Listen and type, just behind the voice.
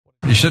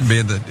He shouldn't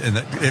be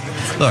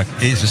look,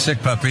 he's a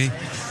sick puppy.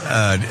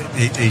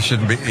 He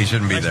shouldn't be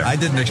there. I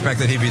didn't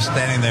expect that he'd be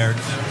standing there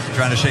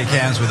trying to shake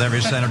hands with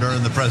every senator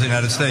and the president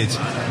of the United States.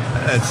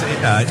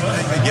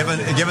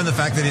 Given the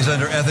fact that he's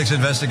under ethics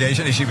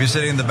investigation, he should be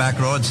sitting in the back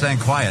row and staying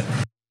quiet.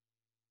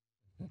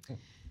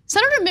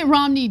 Senator Mitt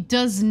Romney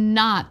does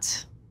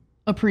not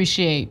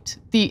appreciate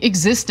the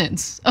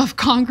existence of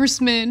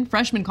freshman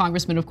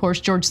congressman, of course,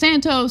 George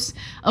Santos,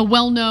 a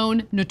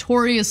well-known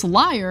notorious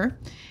liar.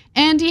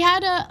 And he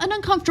had an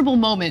uncomfortable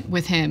moment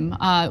with him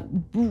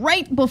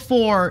right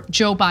before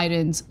Joe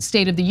Biden's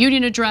State of the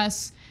Union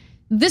address.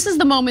 This is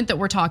the moment that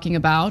we're talking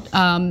about.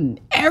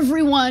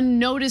 Everyone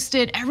noticed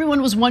it.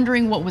 Everyone was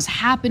wondering what was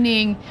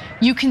happening.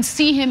 You can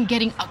see him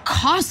getting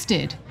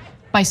accosted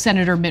by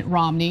Senator Mitt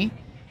Romney.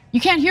 You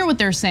can't hear what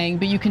they're saying,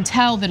 but you can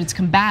tell that it's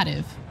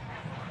combative.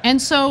 And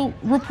so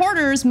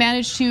reporters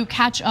managed to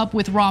catch up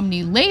with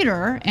Romney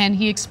later, and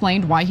he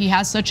explained why he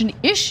has such an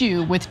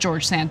issue with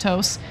George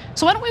Santos.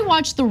 So why don't we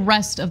watch the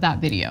rest of that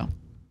video?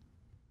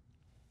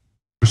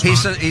 He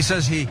says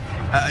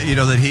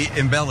that he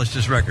embellished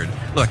his record.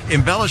 Look,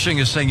 embellishing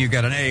is saying you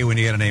got an A when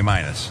you get an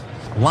A-.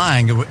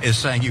 Lying is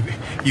saying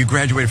you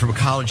graduated from a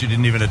college you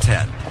didn't even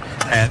attend.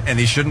 And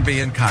he shouldn't be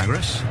in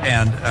Congress,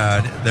 and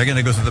they're going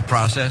to go through the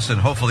process and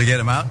hopefully get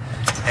him out.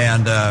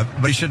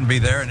 But he shouldn't be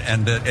there,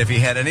 and if he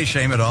had any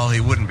shame at all, he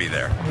wouldn't be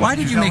there. Why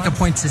did you make a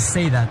point to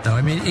say that, though?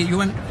 I mean,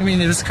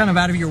 it was kind of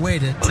out of your way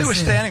to. Well, he was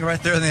standing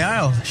right there in the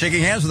aisle,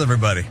 shaking hands with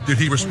everybody. Did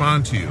he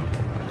respond to you?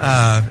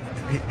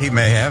 He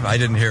may have. I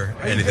didn't hear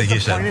anything he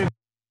said.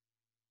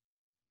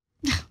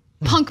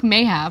 Punk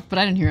may have, but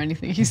I didn't hear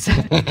anything he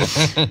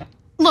said.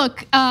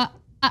 Look,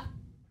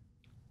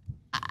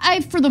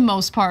 I, for the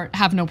most part,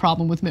 have no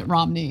problem with Mitt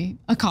Romney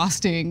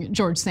accosting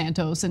George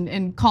Santos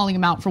and calling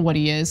him out for what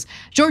he is.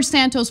 George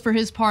Santos, for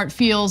his part,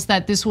 feels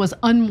that this was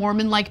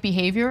un-Mormon-like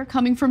behavior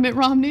coming from Mitt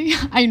Romney.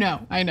 I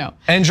know.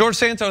 And George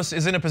Santos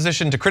is in a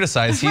position to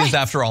criticize. He is,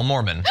 after all,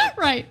 Mormon.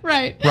 Right.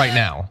 Right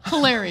now.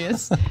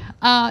 Hilarious.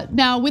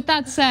 Now, with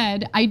that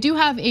said, I do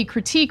have a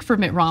critique for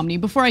Mitt Romney.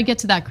 Before I get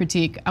to that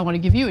critique, I want to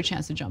give you a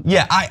chance to jump in.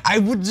 Yeah, I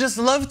would just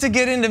love to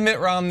get into Mitt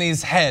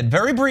Romney's head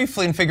very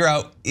briefly and figure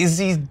out, is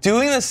he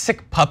doing a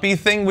sick puppy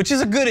thing, which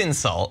is a good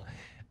insult.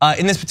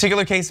 In this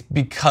particular case,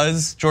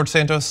 because George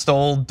Santos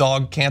stole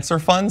dog cancer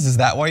funds, is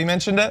that why you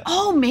mentioned it?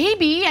 Oh,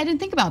 maybe, I didn't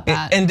think about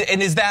that. And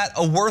is that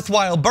a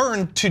worthwhile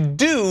burn to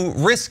do,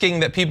 risking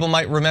that people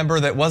might remember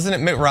that wasn't it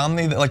Mitt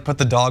Romney that put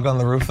the dog on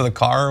the roof of the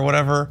car or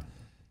whatever?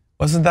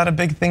 Wasn't that a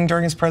big thing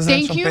during his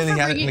presidential bid? He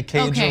had it in the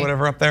cage or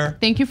whatever up there.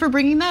 Thank you for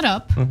bringing that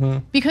up.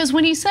 Because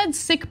when he said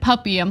sick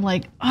puppy, I'm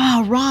like,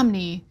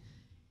 Romney,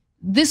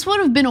 this would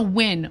have been a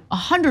win,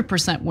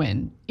 100%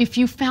 win, if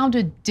you found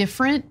a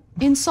different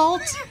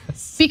insult.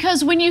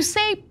 Because when you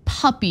say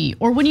puppy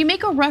or when you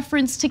make a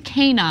reference to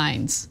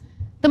canines,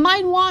 the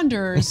mind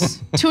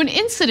wanders to an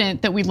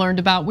incident that we learned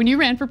about when you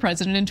ran for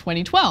president in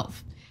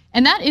 2012.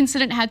 And that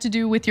incident had to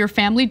do with your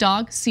family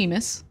dog,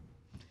 Seamus.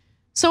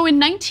 So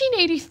in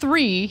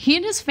 1983, he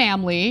and his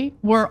family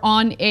were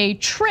on a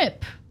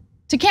trip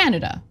to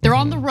Canada. They're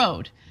on the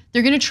road.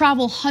 They're gonna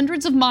travel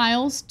hundreds of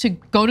miles to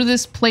go to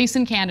this place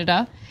in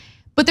Canada,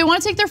 but they wanna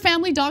take their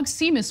family dog,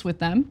 Seamus, with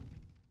them.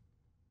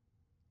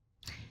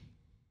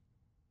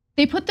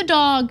 They put the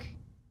dog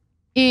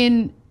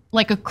in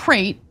like a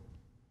crate,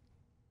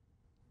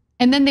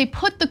 and then they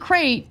put the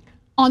crate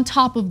on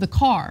top of the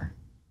car.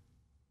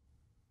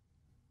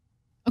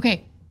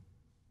 Okay.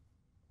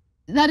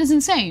 That is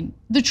insane.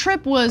 The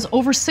trip was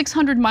over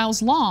 600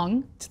 miles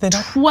long,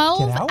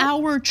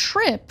 12-hour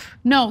trip.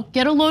 No,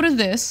 get a load of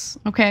this,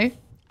 okay?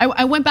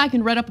 I went back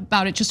and read up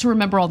about it just to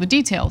remember all the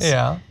details.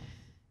 Yeah.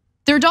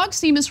 Their dog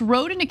Seamus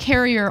rode in a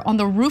carrier on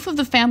the roof of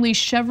the family's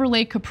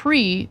Chevrolet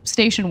Capri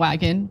station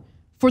wagon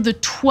for the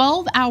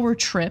 12-hour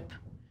trip.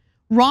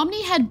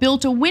 Romney had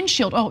built a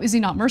windshield, is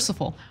he not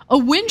merciful? A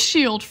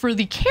windshield for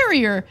the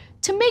carrier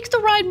to make the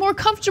ride more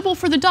comfortable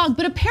for the dog,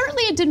 but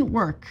apparently it didn't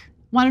work.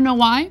 Wanna know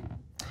why?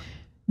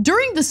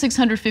 During the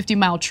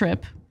 650-mile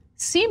trip,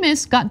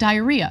 Seamus got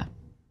diarrhea.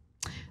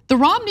 The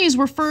Romneys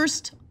were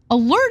first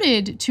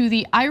alerted to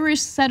the Irish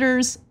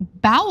setter's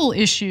bowel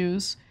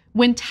issues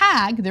when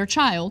Tag, their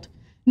child,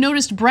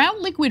 noticed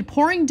brown liquid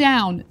pouring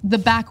down the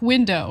back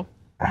window,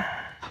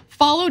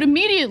 followed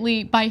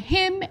immediately by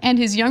him and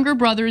his younger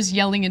brothers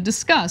yelling in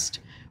disgust.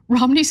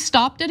 Romney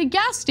stopped at a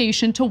gas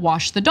station to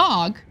wash the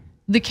dog,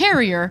 the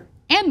carrier,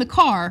 and the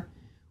car.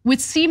 With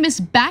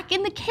Seamus back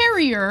in the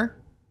carrier,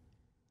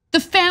 the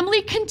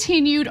family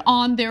continued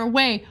on their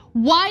way.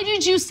 Why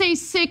did you say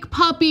sick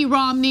puppy,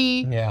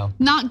 Romney? Yeah.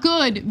 Not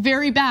good,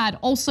 very bad.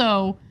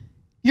 Also,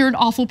 you're an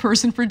awful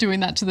person for doing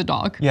that to the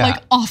dog. Yeah.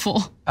 Like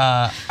awful.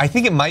 I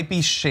think it might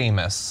be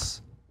Seamus.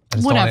 I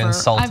just Whatever. don't want to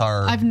insult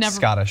I've never,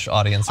 Scottish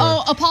audience.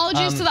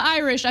 Apologies to the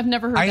Irish. I've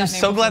never heard that name. I am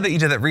so glad that you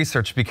did that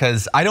research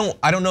because I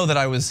don't know that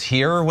I was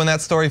here when that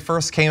story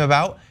first came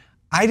about.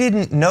 I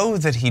didn't know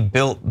that he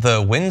built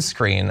the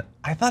windscreen.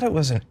 I thought it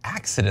was an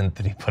accident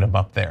that he put him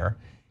up there.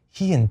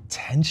 He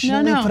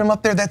intentionally put him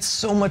up there? That's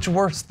so much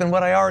worse than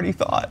what I already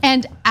thought.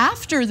 And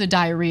after the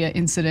diarrhea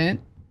incident,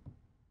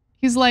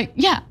 He's like,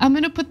 yeah, I'm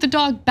gonna put the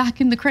dog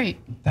back in the crate.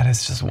 That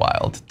is just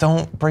wild.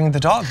 Don't bring the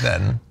dog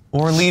then,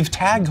 or leave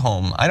Tag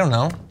home. I don't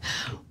know.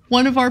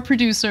 One of our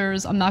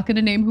producers, I'm not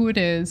gonna name who it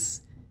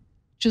is,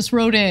 just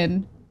wrote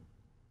in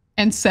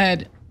and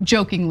said,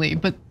 jokingly,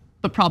 but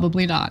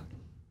probably not,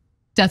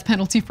 death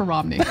penalty for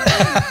Romney. Which,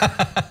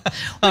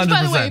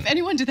 by the way, if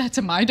anyone did that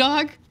to my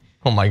dog.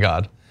 Oh my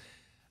God.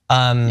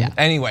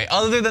 Anyway,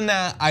 other than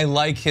that, I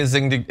like his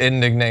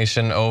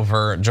indignation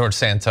over George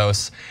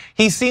Santos.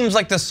 He seems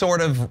like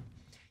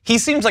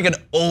an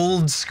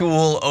old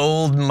school,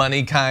 old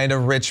money kind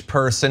of rich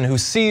person who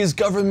sees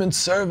government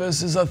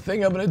service as a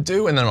thing I'm gonna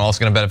do, and then I'm also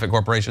gonna benefit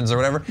corporations or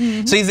whatever.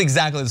 So he's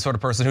exactly the sort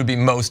of person who'd be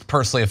most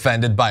personally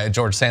offended by a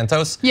George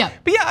Santos. Yeah.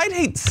 But yeah, I'd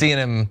hate seeing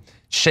him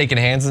shaking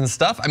hands and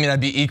stuff. I mean, I'd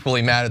be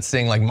equally mad at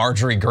seeing like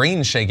Marjorie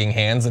Greene shaking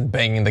hands and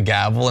banging the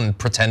gavel and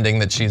pretending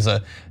that she's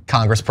a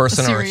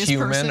congressperson or a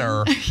human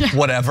or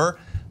whatever.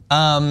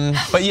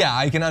 But yeah,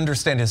 I can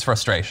understand his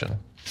frustration.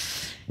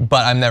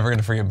 But I'm never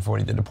gonna forgive him for what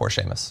he did to poor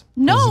Seamus.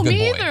 No,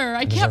 me either.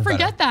 I can't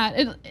forget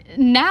that.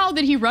 Now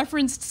that he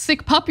referenced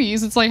sick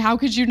puppies, it's like, how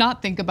could you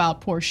not think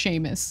about poor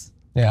Seamus?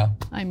 Yeah.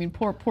 I mean,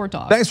 poor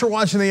dog. Thanks for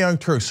watching The Young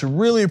Turks.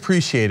 Really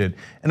appreciate it.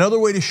 Another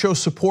way to show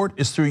support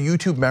is through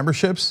YouTube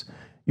memberships.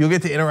 You'll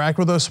get to interact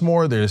with us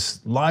more. There's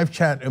live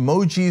chat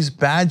emojis,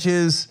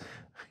 badges.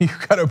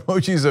 You've got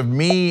emojis of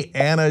me,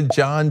 Anna,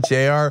 John,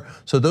 JR.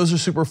 So those are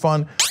super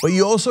fun. But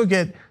you also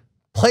get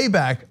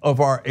playback of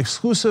our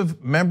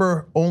exclusive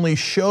member-only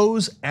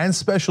shows and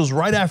specials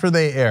right after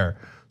they air.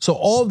 So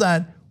all of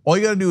that, all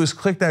you gotta do is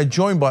click that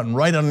join button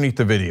right underneath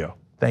the video.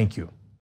 Thank you.